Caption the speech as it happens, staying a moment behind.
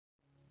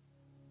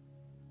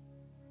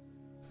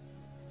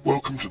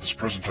Welcome to this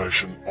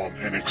presentation on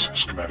NX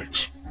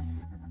schematics.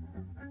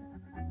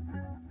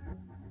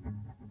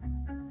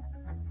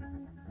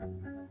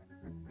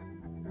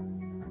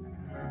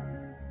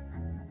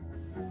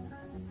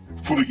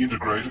 Fully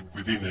integrated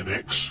within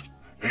NX,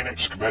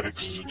 NX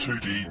Schematics is a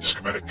 2D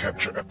schematic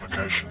capture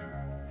application.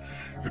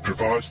 It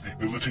provides the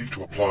ability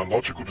to apply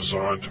logical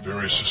design to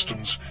various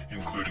systems,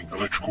 including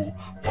electrical,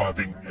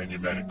 piping, and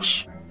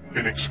pneumatics.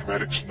 NX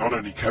Schematics not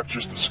only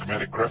captures the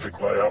schematic graphic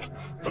layout,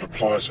 but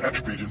applies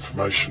attribute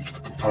information to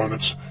the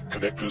components,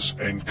 connectors,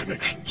 and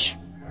connections.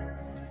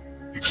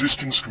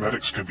 Existing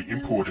schematics can be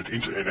imported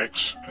into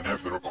NX and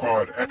have the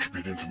required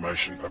attribute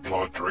information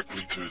applied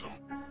directly to them.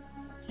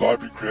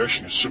 Library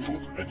creation is simple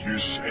and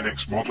uses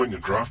NX modeling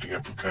and drafting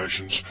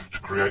applications to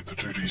create the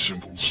 2D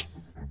symbols.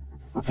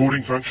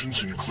 Reporting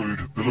functions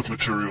include bill of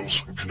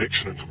materials,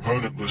 connection and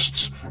component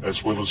lists,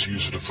 as well as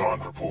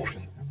user-defined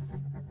reporting.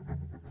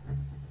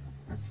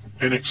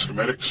 NX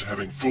Schematics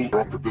having full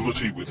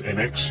interoperability with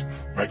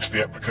NX makes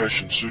the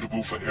application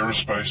suitable for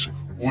aerospace,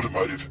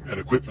 automotive and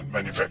equipment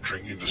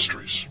manufacturing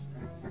industries.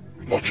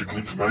 Logical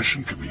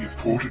information can be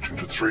imported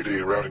into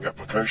 3D routing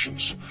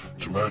applications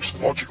to merge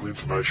the logical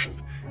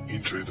information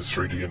into the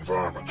 3D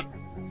environment.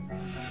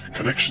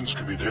 Connections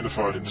can be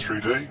identified in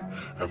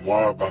 3D and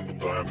wire bundle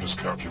diameters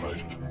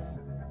calculated.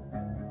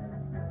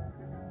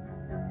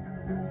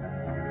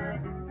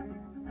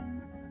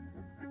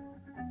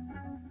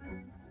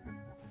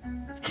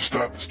 To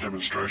start this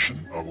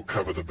demonstration, I will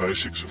cover the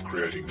basics of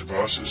creating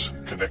devices,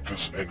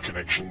 connectors and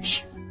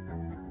connections.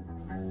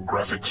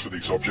 Graphics for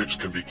these objects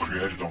can be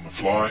created on the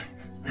fly,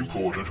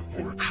 imported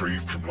or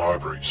retrieved from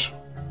libraries.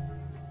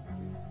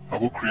 I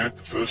will create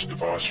the first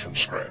device from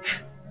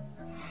scratch.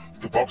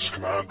 The box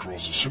command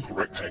draws a simple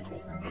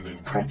rectangle and then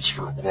prompts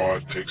for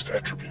required text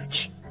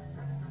attributes.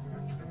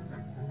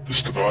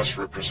 This device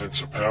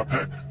represents a power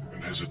pack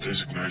and has a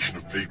designation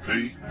of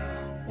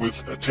PP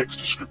with a text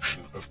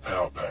description of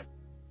power pack.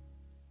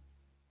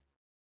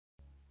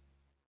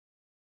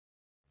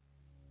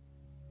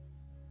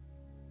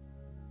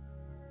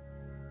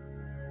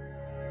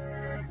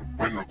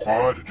 When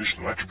required,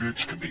 additional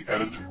attributes can be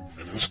added,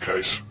 and in this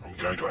case, I'm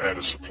going to add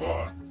a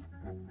supplier.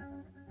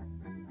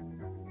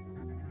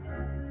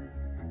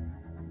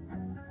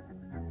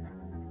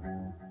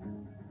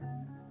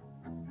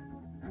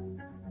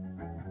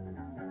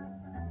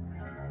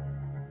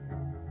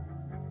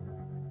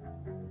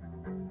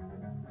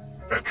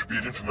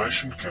 Attribute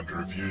information can be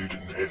reviewed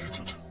and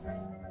edited.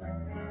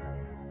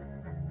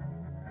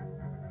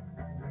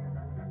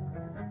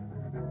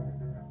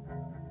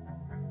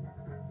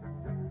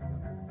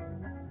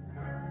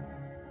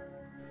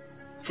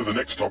 For the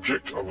next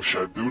object, I will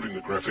show building the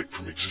graphic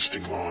from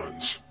existing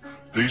lines.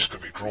 These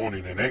can be drawn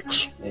in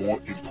NX or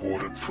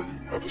imported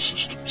from other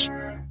systems.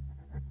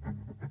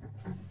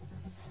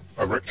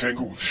 A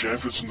rectangle with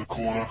chamfers in the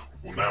corner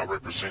will now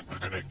represent the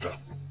connector.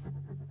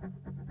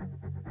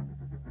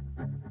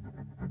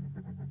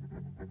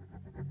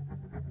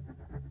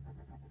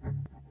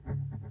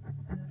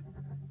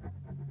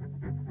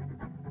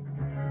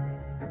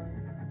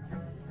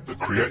 The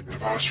Create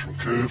Device from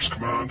Curves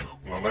command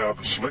will allow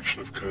the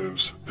selection of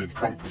curves, then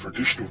prompt for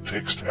additional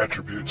text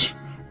attributes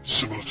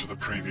similar to the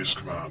previous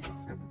command.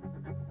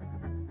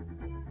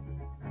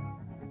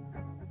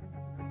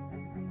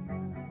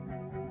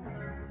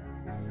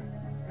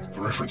 The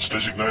reference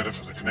designator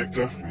for the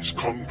connector is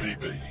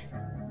CONPP.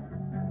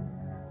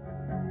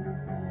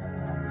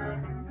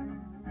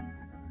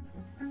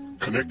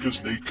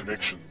 Connectors need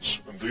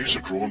connections, and these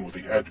are drawn with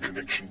the Add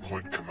Connection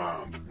Point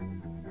command.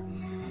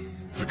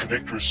 The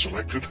connector is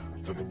selected,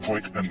 then the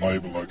point and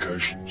label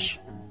locations.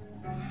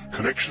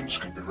 Connections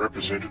can be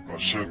represented by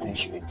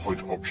circles or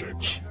point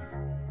objects.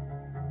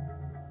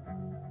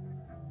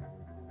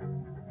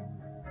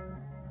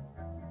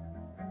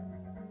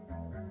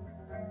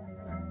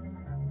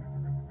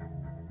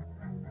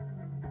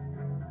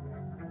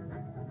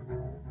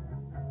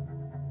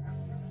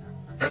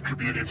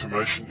 Attribute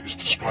information is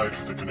displayed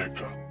for the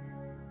connector.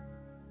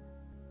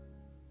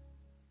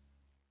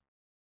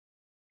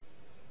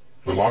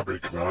 The library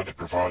command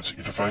provides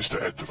the interface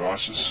to add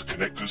devices,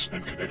 connectors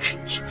and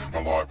connections from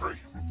a library.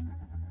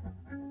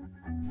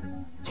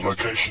 The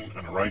location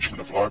and arrangement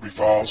of library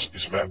files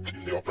is mapped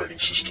in the operating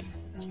system.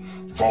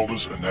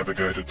 Folders are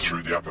navigated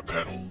through the upper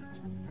panel.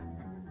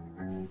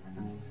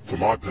 For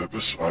my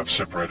purpose, I have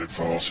separated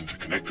files into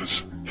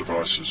connectors,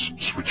 devices,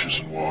 switches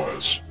and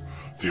wires.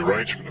 The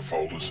arrangement of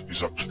folders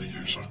is up to the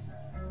user.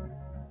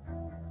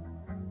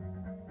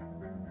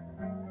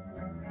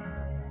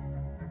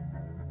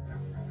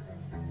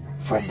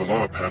 From the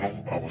lower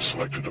panel, I will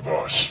select a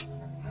device.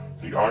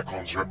 The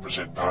icons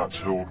represent parts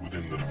held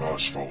within the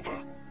device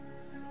folder.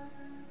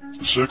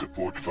 The circuit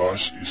board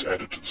device is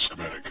added to the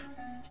schematic.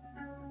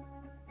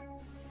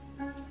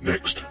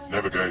 Next,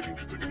 navigating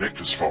to the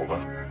connectors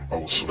folder, I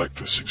will select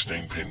a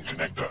 16-pin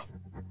connector.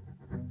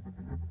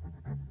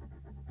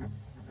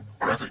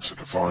 Graphics are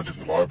defined in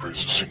the library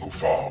as a single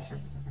file.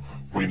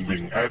 When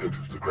being added,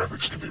 the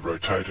graphics can be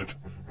rotated,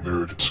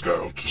 mirrored and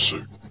scaled to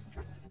suit.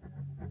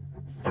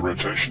 A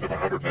rotation of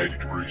 180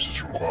 degrees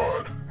is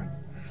required.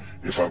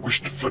 If I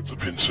wished to flip the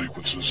pin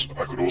sequences,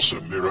 I could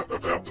also mirror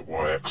about the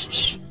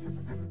y-axis.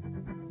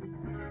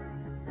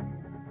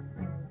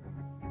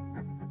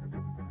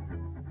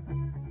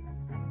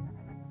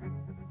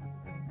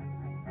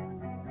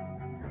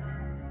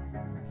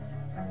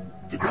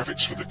 The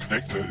graphics for the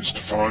connector is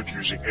defined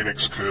using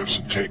NX curves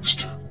and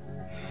text.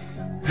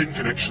 Pin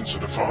connections are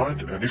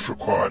defined, and if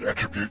required,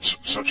 attributes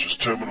such as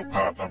terminal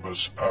part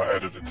numbers are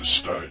added at this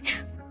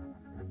stage.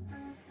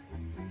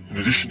 In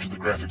addition to the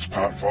graphics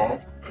part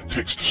file, a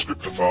text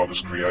descriptor file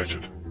is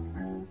created.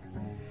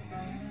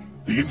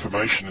 The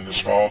information in this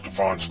file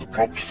defines the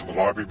prompt for the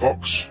library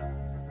box,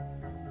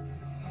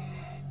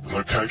 the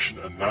location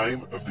and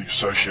name of the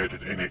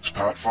associated NX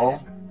part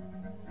file,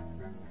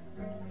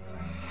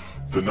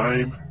 the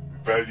name,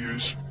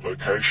 values,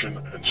 location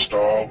and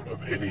style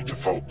of any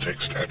default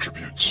text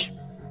attributes.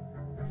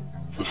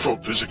 The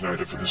default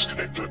designator for this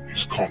connector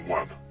is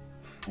con1,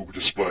 which will be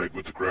displayed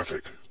with the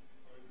graphic.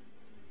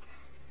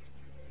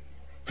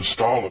 The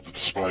style of the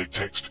displayed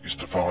text is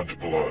defined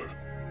below.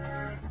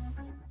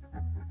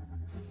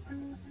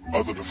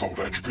 Other default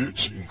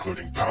attributes,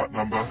 including part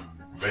number,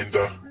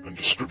 vendor and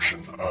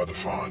description, are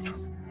defined.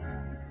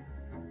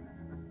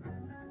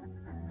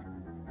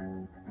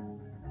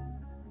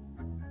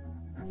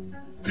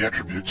 The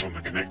attributes on the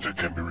connector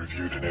can be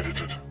reviewed and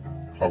edited.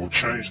 I will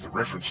change the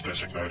reference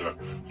designator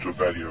to a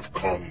value of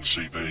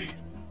con_CB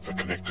for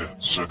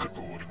connector circuit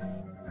board.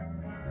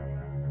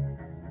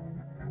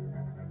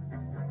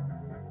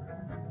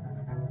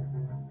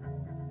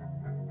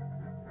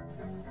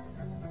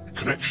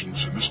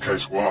 Connections, in this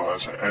case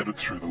wires, are added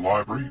through the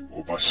library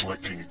or by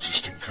selecting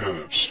existing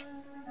curves.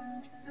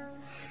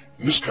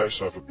 In this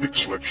case I have a big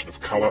selection of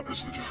colour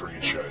as the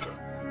differentiator.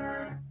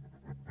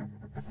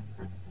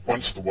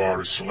 Once the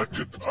wire is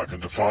selected, I can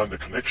define the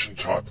connection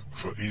type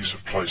for ease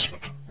of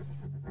placement.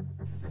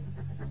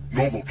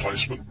 Normal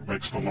placement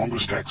makes the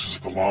longest axis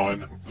of the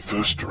line the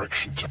first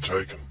direction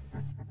taken.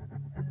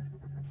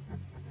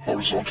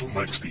 Horizontal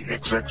makes the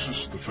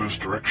x-axis the first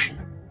direction.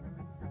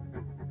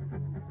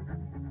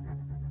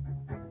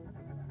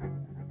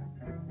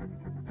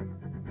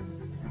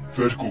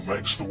 Vertical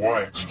makes the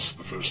y-axis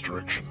the first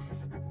direction.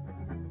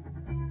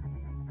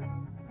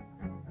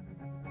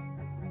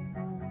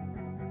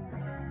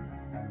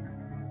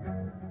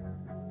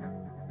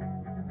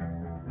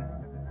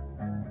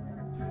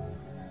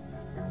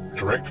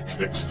 Direct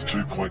connects the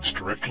 2 points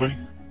directly,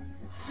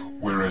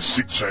 whereas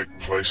zigzag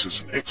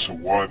places an X or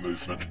Y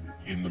movement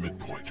in the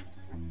midpoint.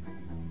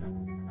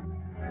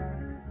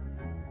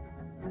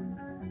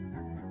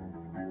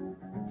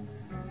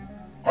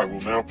 I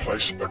will now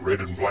place a red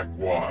and black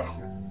wire.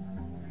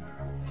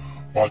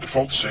 My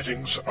default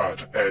settings are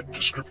to add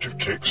descriptive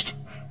text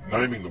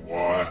naming the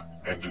wire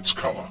and its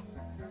colour.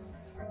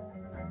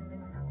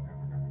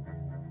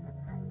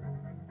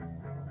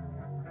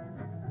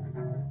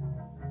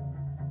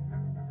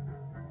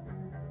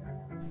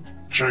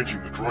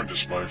 Changing the drawing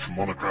display from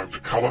monochrome to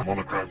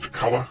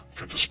colour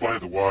can display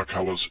the wire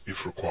colours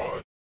if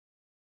required.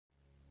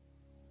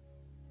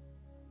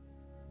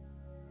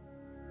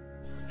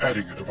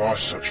 Adding a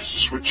device such as a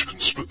switch can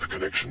split the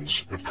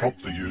connections and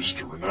prompt the user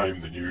to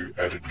rename the new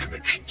added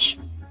connections.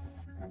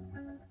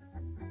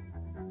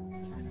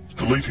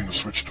 Deleting the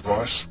switch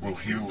device will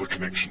heal the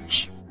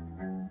connections.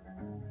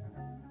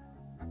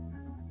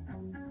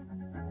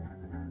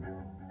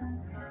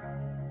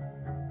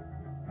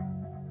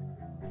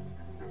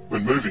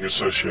 When moving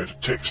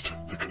associated text,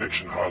 the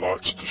connection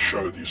highlights to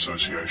show the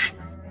association.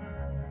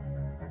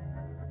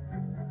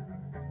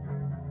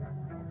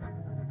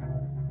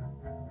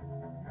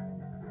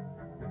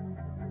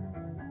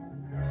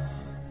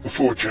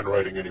 Before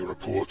generating any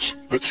reports,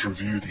 let's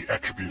review the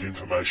attribute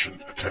information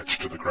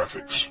attached to the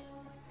graphics.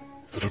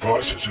 The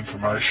device has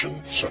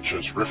information such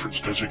as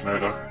reference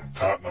designator,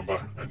 part number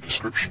and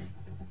description.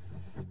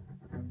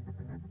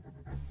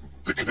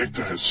 The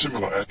connector has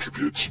similar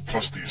attributes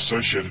plus the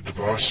associated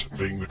device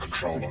being the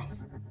controller.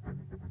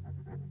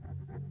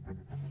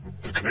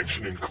 The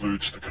connection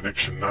includes the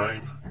connection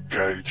name,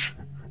 gauge,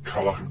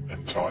 colour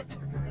and type.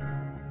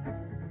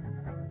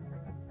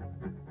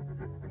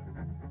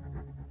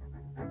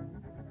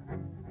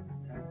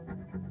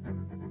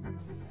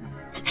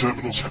 The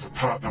terminals have a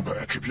part number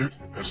attribute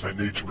as they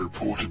need to be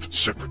reported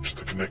separate to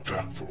the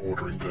connector for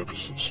ordering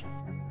purposes.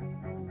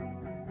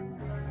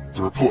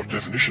 The report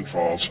definition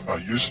files are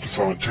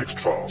user-defined text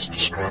files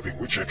describing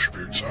which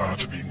attributes are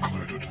to be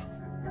included.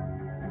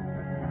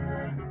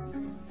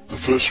 The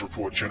first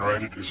report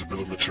generated is a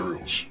bill of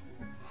materials.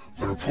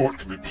 The report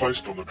can be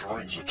placed on the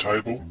drawing as a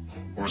table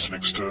or as an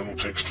external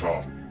text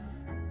file.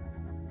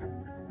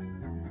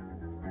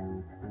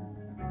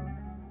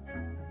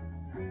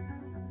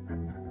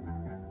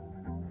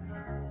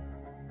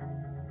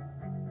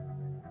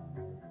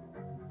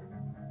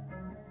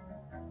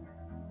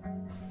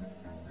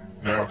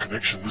 Now a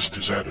connection list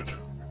is added.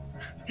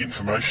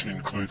 Information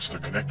includes the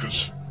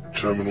connectors,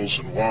 terminals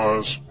and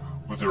wires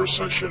with their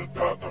associated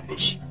part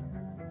numbers.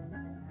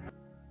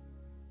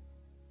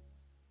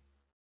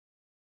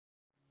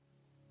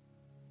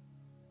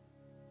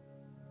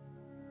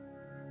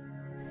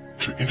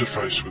 To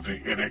interface with the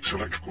NX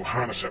electrical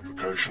harness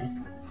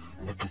application,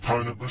 a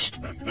component list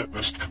and net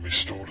list can be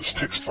stored as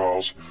text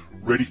files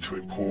ready to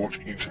import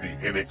into the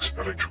NX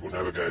electrical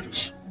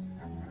navigators.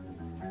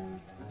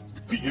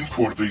 The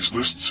import of these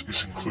lists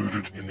is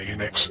included in the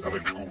NX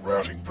electrical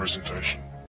routing presentation.